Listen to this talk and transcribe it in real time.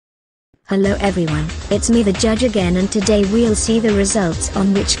Hello everyone, it's me the judge again, and today we'll see the results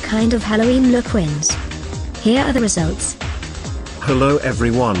on which kind of Halloween look wins. Here are the results. Hello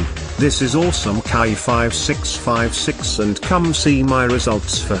everyone, this is awesomecaillou5656 and come see my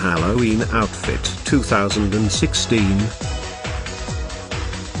results for Halloween outfit 2016.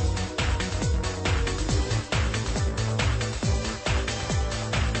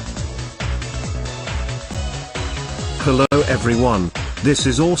 Hello everyone, this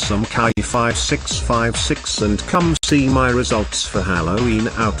is awesomecaillou5656 and come see my results for Halloween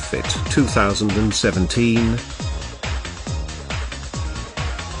outfit 2017.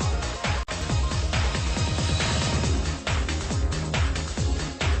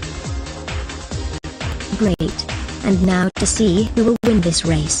 Great. And now to see who will win this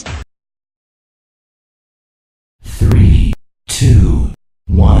race. 3, 2,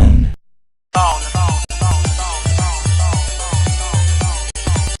 1.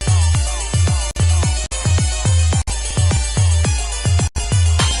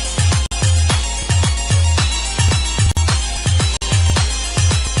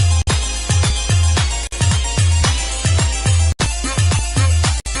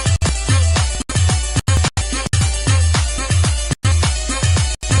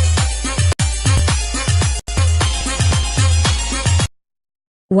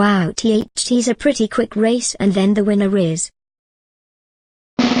 Wow, THT's a pretty quick race, and then the winner is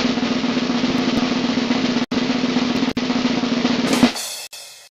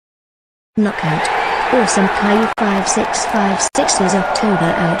Knockout. awesomecaillou5656's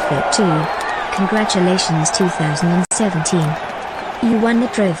October outfit 2. Congratulations 2017. You won the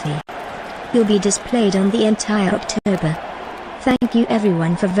trophy. You'll be displayed on the entire October. Thank you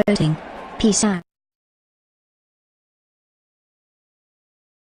everyone for voting. Peace out.